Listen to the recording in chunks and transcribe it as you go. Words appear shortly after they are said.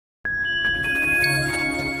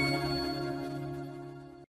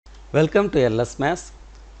Welcome to LSMaths.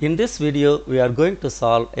 In this video, we are going to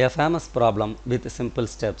solve a famous problem with simple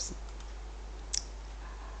steps.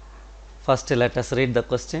 First, let us read the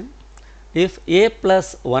question. If a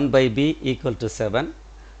plus 1 by b equal to 7,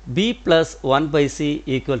 b plus 1 by c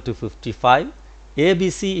equal to 55,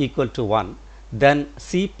 abc equal to 1, then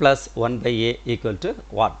c plus 1 by a equal to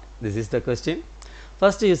what? This is the question.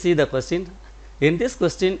 First, you see the question. In this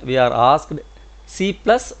question, we are asked c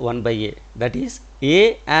plus 1 by a, that is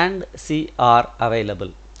a and c are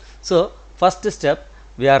available. So, first step,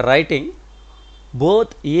 we are writing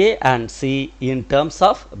both a and c in terms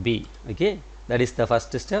of b. Okay, that is the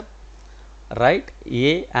first step. Write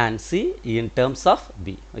a and c in terms of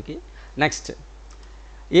b. Okay, next,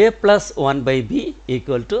 a plus 1 by b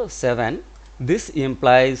equal to 7. This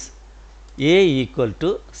implies a equal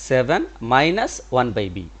to 7 minus 1 by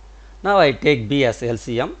b. Now I take b as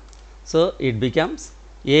LCM, so it becomes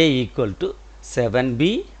a equal to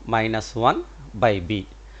 7b minus 1 by b.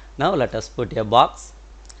 Now let us put a box.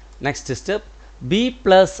 Next step, b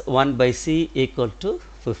plus 1 by c equal to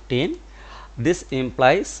 15. This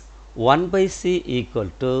implies 1 by c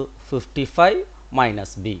equal to 55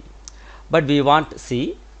 minus b. But we want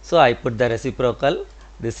c, so I put the reciprocal.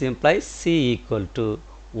 This implies c equal to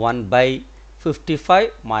 1 by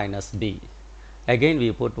 55 minus b. Again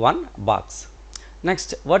we put one box.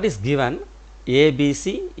 Next, what is given?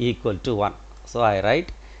 ABC equal to 1. So I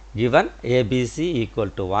write given ABC equal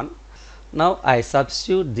to 1. Now I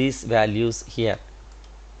substitute these values here.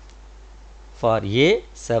 For a,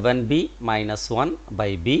 7b minus 1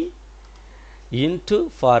 by b, into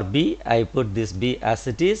for b I put this b as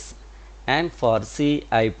it is, and for c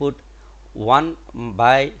I put 1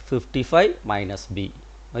 by 55 minus b,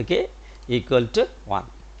 okay, equal to 1.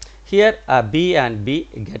 Here b and b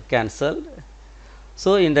get cancelled.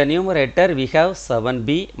 So in the numerator we have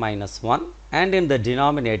 7b minus 1, and in the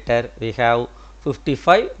denominator we have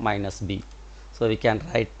 55 minus b. So we can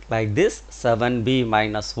write like this: 7b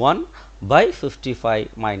minus 1 by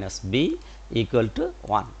 55 minus b equal to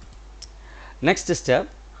 1. Next step,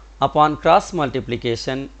 upon cross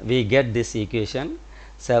multiplication we get this equation: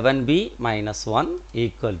 7b minus 1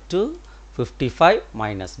 equal to 55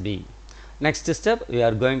 minus b. Next step, we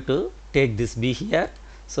are going to take this b here.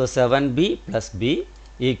 So 7b plus b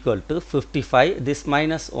equal to 55. This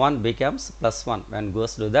minus 1 becomes plus 1 when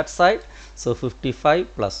goes to that side. So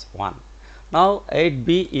 55 plus 1. Now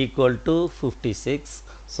 8b equal to 56.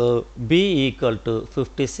 So b equal to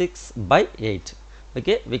 56 by 8.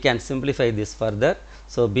 Okay, we can simplify this further.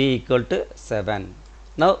 So b equal to 7.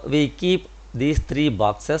 Now we keep these three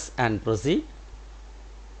boxes and proceed.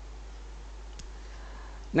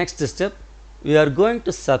 Next step, we are going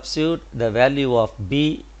to substitute the value of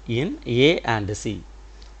b in a and c.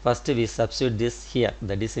 First we substitute this here,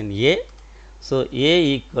 that is in a. So a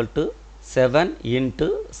equal to 7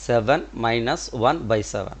 into 7 minus 1 by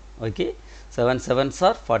 7. Okay, 7 7s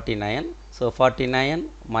are 49. So 49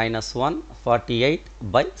 minus 1, 48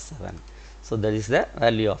 by 7. So that is the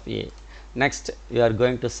value of a. Next we are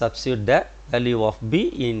going to substitute the value of b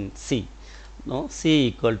in c. Now c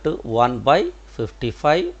equal to 1 by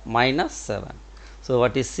 55 minus 7. So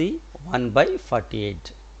what is c? 1 by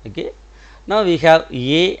 48. Okay. Now we have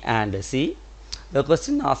a and c. The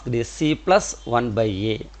question asked is c plus 1 by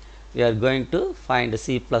a. We are going to find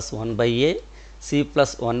c plus 1 by a. C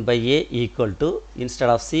plus 1 by a equal to, instead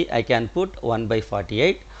of c I can put 1 by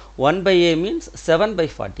 48. 1 by a means 7 by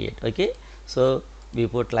 48. Okay. So we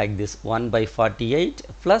put like this: 1 by 48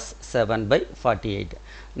 plus 7 by 48.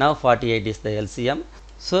 Now 48 is the LCM.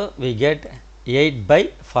 So we get 8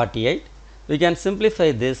 by 48. We can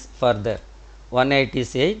simplify this further. 1 8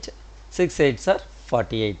 is 8, 6 8s are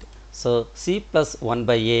 48. So c plus 1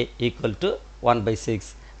 by a equal to 1 by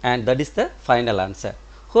 6, and that is the final answer.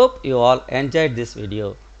 Hope you all enjoyed this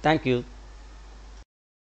video. Thank you.